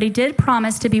easy, but He did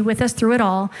promise to be with us through it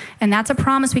all, and that's a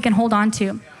promise we can hold on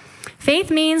to. Faith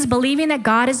means believing that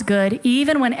God is good,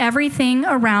 even when everything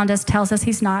around us tells us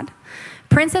He's not.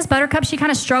 Princess Buttercup, she kind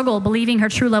of struggled believing her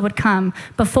true love would come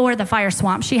before the fire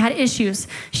swamp. She had issues.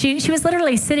 She was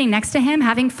literally sitting next to him,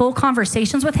 having full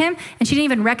conversations with him, and she didn't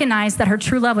even recognize that her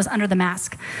true love was under the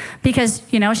mask because,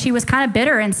 she was kind of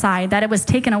bitter inside that it was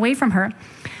taken away from her.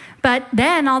 But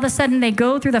then all of a sudden they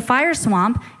go through the fire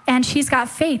swamp and she's got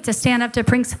faith to stand up to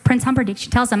Prince Humperdinck.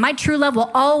 She tells him, my true love will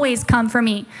always come for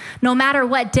me. No matter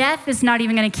what, death is not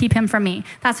even going to keep him from me.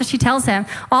 That's what she tells him.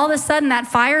 All of a sudden that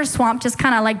fire swamp just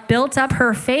kind of like built up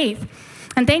her faith.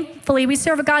 And thankfully we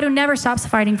serve a God who never stops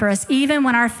fighting for us, even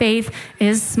when our faith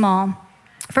is small.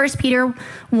 1 Peter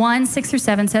 1,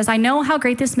 6-7 says, I know how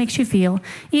great this makes you feel.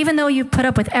 Even though you put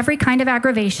up with every kind of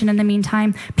aggravation in the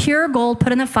meantime, pure gold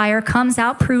put in the fire comes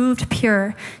out proved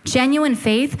pure. Genuine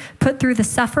faith put through the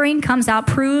suffering comes out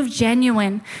proved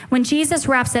genuine. When Jesus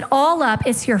wraps it all up,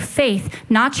 it's your faith,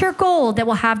 not your gold, that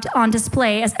will have on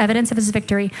display as evidence of his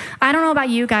victory. I don't know about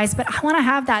you guys, but I want to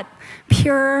have that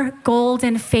pure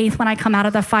golden faith when I come out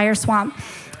of the fire swamp.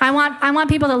 I want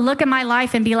people to look at my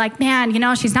life and be like, man,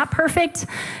 she's not perfect.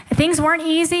 Things weren't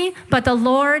easy, but the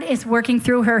Lord is working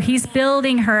through her. He's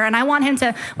building her. And I want him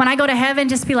to, when I go to heaven,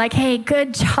 just be like, hey,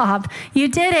 good job. You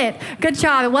did it. Good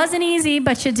job. It wasn't easy,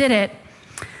 but you did it.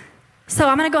 So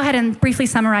I'm going to go ahead and briefly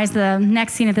summarize the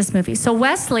next scene of this movie. So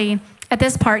Wesley, at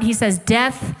this part, he says,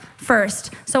 death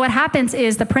first. So what happens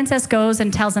is the princess goes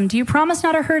and tells him, do you promise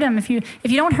not to hurt him if you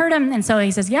don't hurt him? And so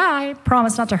he says, yeah, I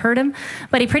promise not to hurt him.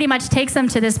 But he pretty much takes him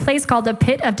to this place called the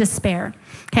pit of despair.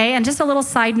 Okay, and just a little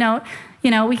side note,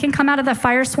 we can come out of the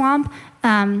fire swamp,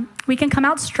 we can come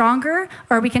out stronger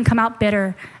or we can come out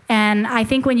bitter. And I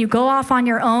think when you go off on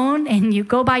your own and you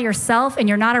go by yourself and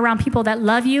you're not around people that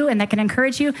love you and that can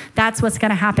encourage you, that's what's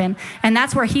going to happen. And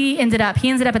that's where he ended up. He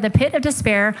ended up at the pit of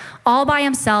despair, all by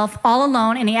himself, all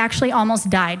alone, and he actually almost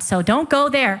died. So don't go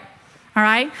there, all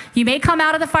right? You may come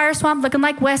out of the fire swamp looking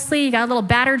like Wesley. You got a little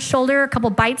battered shoulder, a couple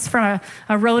bites from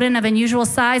a rodent of unusual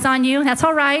size on you. That's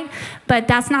all right, but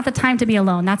that's not the time to be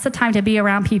alone. That's the time to be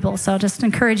around people. So just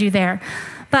encourage you there.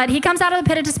 But he comes out of the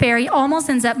pit of despair. He almost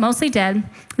ends up mostly dead.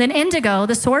 Then Indigo,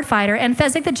 the sword fighter, and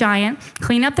Fezzik the giant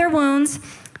clean up their wounds.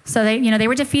 So they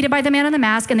were defeated by the man in the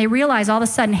mask, and they realize all of a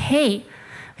sudden, hey,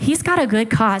 he's got a good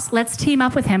cause. Let's team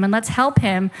up with him and let's help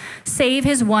him save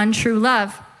his one true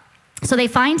love. So they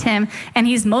find him, and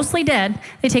he's mostly dead.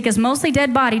 They take his mostly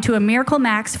dead body to a Miracle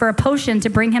Max for a potion to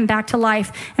bring him back to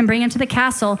life and bring him to the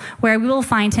castle, where we will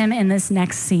find him in this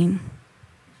next scene.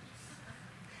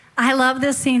 I love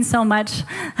this scene so much.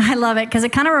 I love it because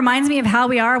it kind of reminds me of how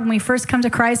we are when we first come to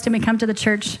Christ and we come to the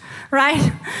church,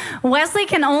 right? Wesley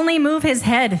can only move his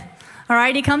head, all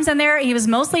right? He comes in there, he was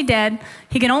mostly dead.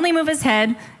 He can only move his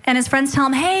head, and his friends tell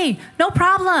him, hey, no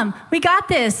problem. We got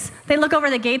this. They look over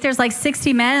the gate, there's like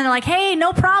 60 men, and they're like, hey,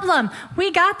 no problem.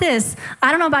 We got this. I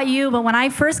don't know about you, but when I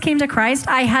first came to Christ,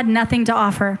 I had nothing to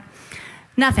offer.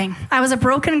 Nothing. I was a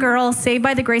broken girl saved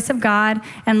by the grace of God,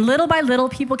 and little by little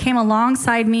people came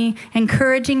alongside me,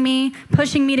 encouraging me,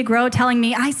 pushing me to grow, telling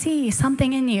me, I see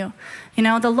something in you.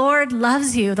 The Lord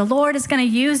loves you. The Lord is going to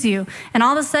use you. And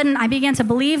all of a sudden, I began to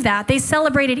believe that. They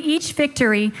celebrated each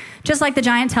victory, just like the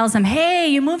giant tells them, hey,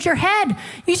 you moved your head.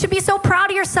 You should be so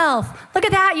proud of yourself. Look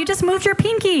at that. You just moved your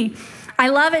pinky. I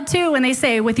love it too when they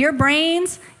say, with your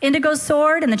brains, Indigo's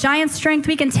sword, and the giant's strength,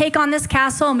 we can take on this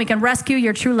castle and we can rescue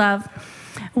your true love.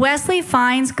 Wesley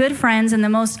finds good friends in the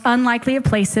most unlikely of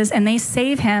places, and they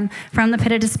save him from the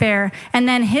pit of despair. And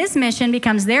then his mission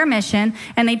becomes their mission,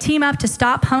 and they team up to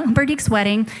stop Humperdinck's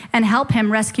wedding and help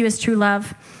him rescue his true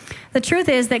love. The truth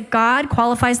is that God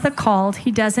qualifies the called.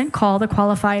 He doesn't call the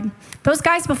qualified. Those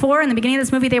guys before, in the beginning of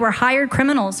this movie, they were hired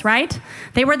criminals, right?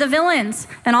 They were the villains.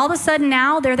 And all of a sudden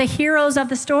now, they're the heroes of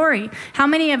the story. How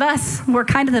many of us were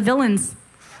kind of the villains,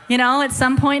 at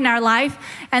some point in our life?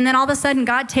 And then all of a sudden,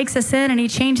 God takes us in and he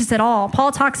changes it all.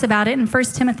 Paul talks about it in 1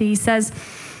 Timothy. He says,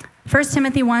 1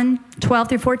 Timothy 1,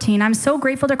 12-14, I'm so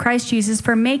grateful to Christ Jesus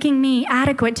for making me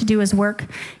adequate to do his work.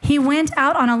 He went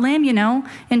out on a limb,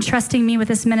 entrusting me with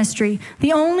this ministry.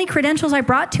 The only credentials I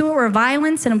brought to it were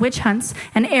violence and witch hunts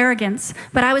and arrogance,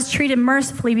 but I was treated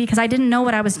mercifully because I didn't know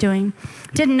what I was doing.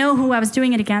 Didn't know who I was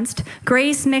doing it against.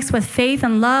 Grace mixed with faith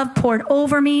and love poured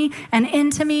over me and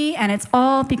into me, and it's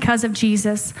all because of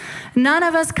Jesus. None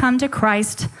of us come to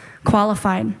Christ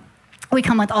qualified. We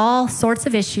come with all sorts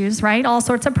of issues, right? All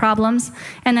sorts of problems.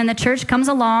 And then the church comes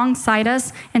alongside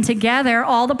us, and together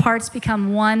all the parts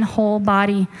become one whole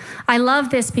body. I love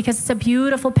this because it's a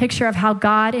beautiful picture of how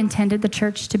God intended the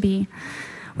church to be.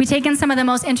 We take in some of the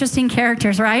most interesting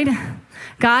characters, right?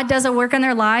 God does a work in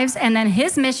their lives, and then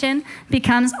his mission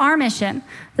becomes our mission.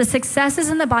 The successes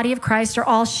in the body of Christ are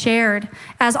all shared,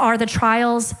 as are the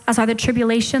trials, as are the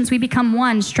tribulations. We become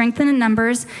one, strengthened in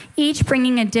numbers, each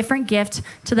bringing a different gift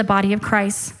to the body of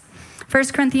Christ. 1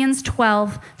 Corinthians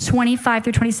 12, 25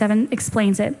 through 27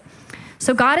 explains it.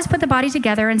 So God has put the body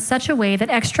together in such a way that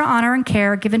extra honor and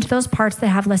care are given to those parts that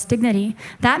have less dignity.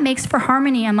 That makes for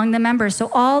harmony among the members,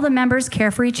 so all the members care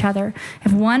for each other.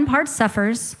 If one part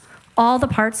suffers, all the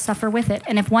parts suffer with it.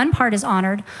 And if one part is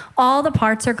honored, all the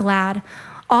parts are glad.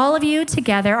 All of you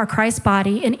together are Christ's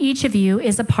body, and each of you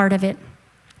is a part of it.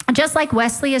 Just like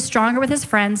Wesley is stronger with his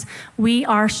friends, we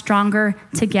are stronger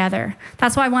together.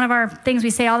 That's why one of our things we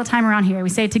say all the time around here, we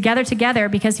say together, together,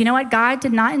 because you know what? God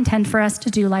did not intend for us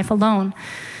to do life alone.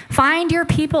 Find your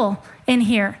people in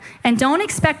here, and don't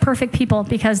expect perfect people,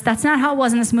 because that's not how it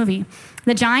was in this movie.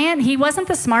 The giant, he wasn't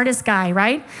the smartest guy,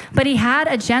 right? But he had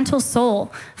a gentle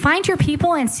soul. Find your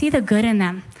people and see the good in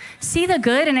them. See the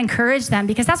good and encourage them,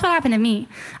 because that's what happened to me.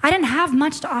 I didn't have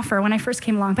much to offer when I first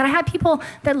came along, but I had people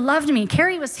that loved me.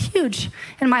 Carrie was huge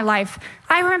in my life.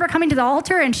 I remember coming to the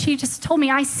altar and she just told me,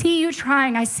 I see you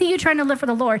trying. I see you trying to live for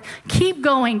the Lord. Keep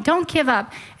going. Don't give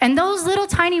up. And those little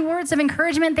tiny words of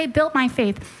encouragement, they built my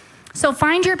faith. So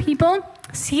find your people,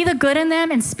 see the good in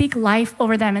them, and speak life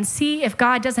over them, and see if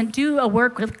God doesn't do a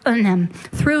work within them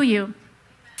through you.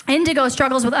 Indigo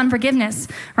struggles with unforgiveness,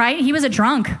 right? He was a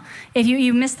drunk. If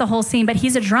you missed the whole scene, but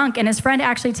he's a drunk, and his friend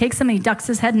actually takes him and he ducks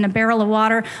his head in a barrel of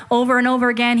water over and over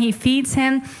again. He feeds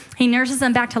him, he nurses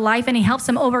him back to life, and he helps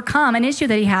him overcome an issue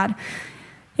that he had.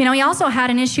 You know, he also had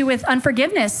an issue with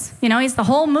unforgiveness. You know, he's the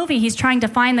whole movie, he's trying to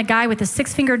find the guy with the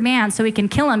six-fingered man so he can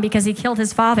kill him because he killed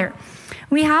his father.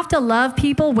 We have to love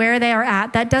people where they are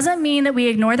at. That doesn't mean that we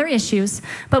ignore their issues,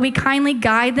 but we kindly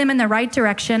guide them in the right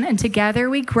direction, and together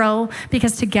we grow,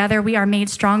 because together we are made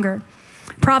stronger.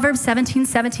 Proverbs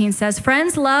 17:17 says,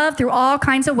 friends love through all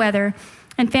kinds of weather,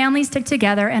 and families stick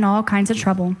together in all kinds of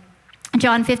trouble.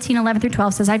 John 15:11 through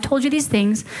 12 says, I've told you these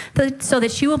things so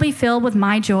that you will be filled with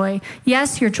my joy.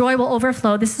 Yes, your joy will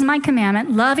overflow. This is my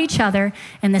commandment. Love each other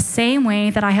in the same way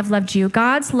that I have loved you.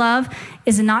 God's love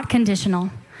is not conditional,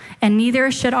 and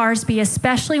neither should ours be,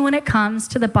 especially when it comes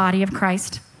to the body of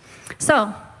Christ.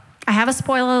 So, I have a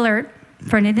spoiler alert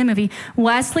for the movie.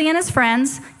 Wesley and his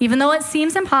friends, even though it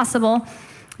seems impossible,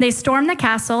 they storm the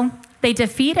castle, they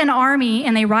defeat an army,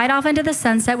 and they ride off into the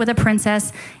sunset with a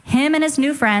princess. Him and his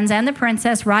new friends and the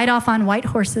princess ride off on white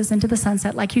horses into the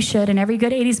sunset, like you should in every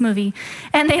good 80s movie.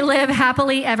 And they live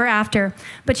happily ever after.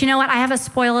 But you know what? I have a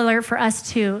spoiler alert for us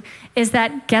too, is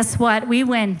that guess what? We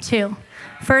win too.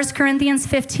 1 Corinthians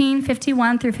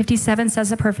 15:51 through 57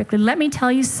 says it perfectly. Let me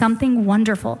tell you something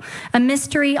wonderful, a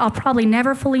mystery I'll probably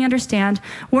never fully understand.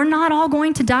 We're not all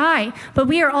going to die, but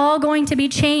we are all going to be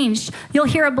changed. You'll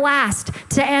hear a blast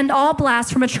to end all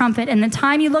blasts from a trumpet, and the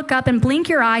time you look up and blink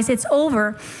your eyes, it's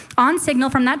over. On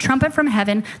signal from that trumpet from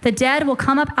heaven, the dead will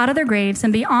come up out of their graves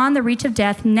and beyond the reach of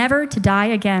death, never to die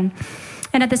again.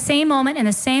 And at the same moment, in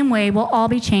the same way, we'll all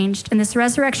be changed. In this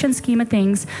resurrection scheme of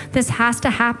things, this has to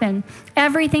happen.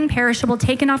 Everything perishable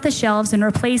taken off the shelves and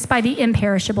replaced by the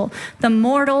imperishable. The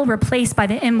mortal replaced by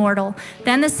the immortal.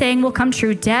 Then the saying will come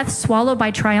true, death swallowed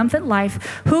by triumphant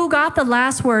life. Who got the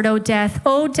last word, O death?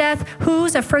 O death,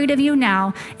 who's afraid of you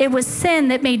now? It was sin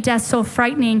that made death so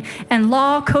frightening, and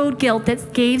law, code, guilt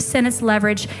that gave sin its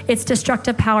leverage, its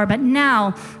destructive power. But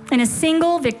now, in a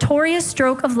single victorious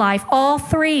stroke of life, all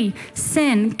three,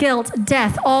 sin, guilt,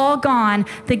 death, all gone.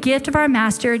 The gift of our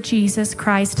Master, Jesus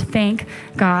Christ. Thank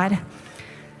God.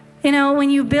 You know, when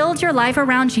you build your life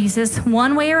around Jesus,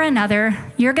 one way or another,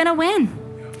 you're going to win.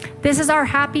 This is our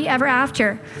happy ever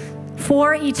after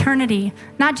for eternity,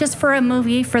 not just for a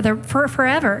movie, for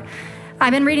forever.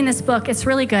 I've been reading this book. It's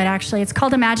really good, actually. It's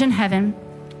called Imagine Heaven.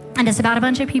 And it's about a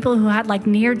bunch of people who had like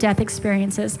near-death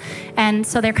experiences. And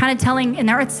so they're kind of telling, and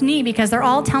it's neat because they're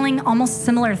all telling almost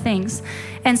similar things.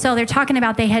 And so they're talking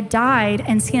about they had died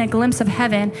and seen a glimpse of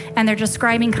heaven, and they're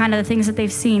describing kind of the things that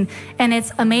they've seen. And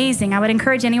it's amazing. I would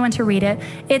encourage anyone to read it.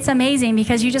 It's amazing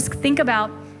because you just think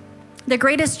about the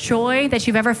greatest joy that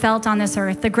you've ever felt on this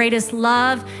earth, the greatest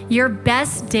love, your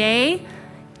best day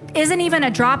isn't even a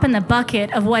drop in the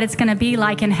bucket of what it's going to be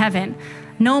like in heaven.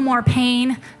 No more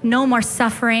pain, no more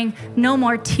suffering, no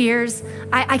more tears.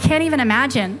 I can't even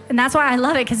imagine. And that's why I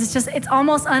love it, because it's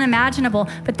almost unimaginable.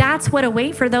 But that's what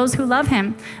awaits for those who love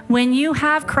him. When you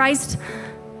have Christ,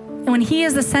 and when he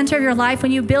is the center of your life,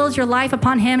 when you build your life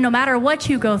upon him, no matter what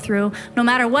you go through, no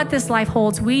matter what this life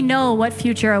holds, we know what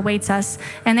future awaits us.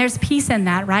 And there's peace in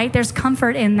that, right? There's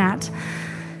comfort in that.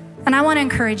 And I want to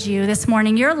encourage you this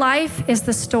morning. Your life is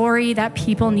the story that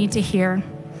people need to hear.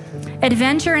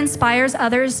 Adventure inspires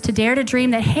others to dare to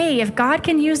dream that, hey, if God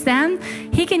can use them,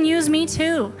 he can use me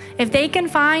too. If they can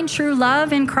find true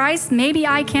love in Christ, maybe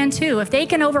I can too. If they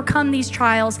can overcome these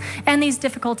trials and these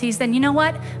difficulties, then you know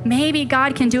what? Maybe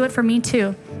God can do it for me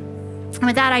too. And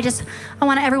with that, I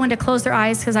want everyone to close their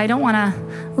eyes because I don't want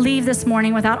to leave this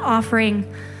morning without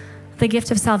offering the gift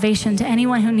of salvation to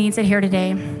anyone who needs it here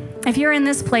today. If you're in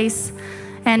this place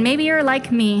and maybe you're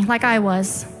like me, like I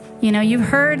was, you've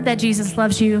heard that Jesus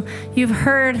loves you. You've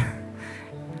heard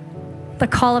the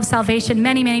call of salvation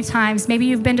many, many times. Maybe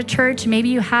you've been to church, maybe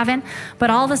you haven't, but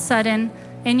all of a sudden,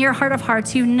 in your heart of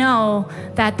hearts, you know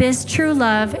that this true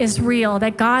love is real,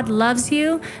 that God loves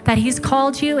you, that he's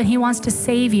called you, and he wants to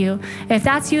save you. If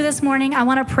that's you this morning, I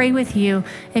want to pray with you.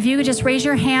 If you could just raise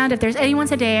your hand. If there's anyone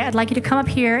today, I'd like you to come up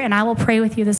here, and I will pray with you this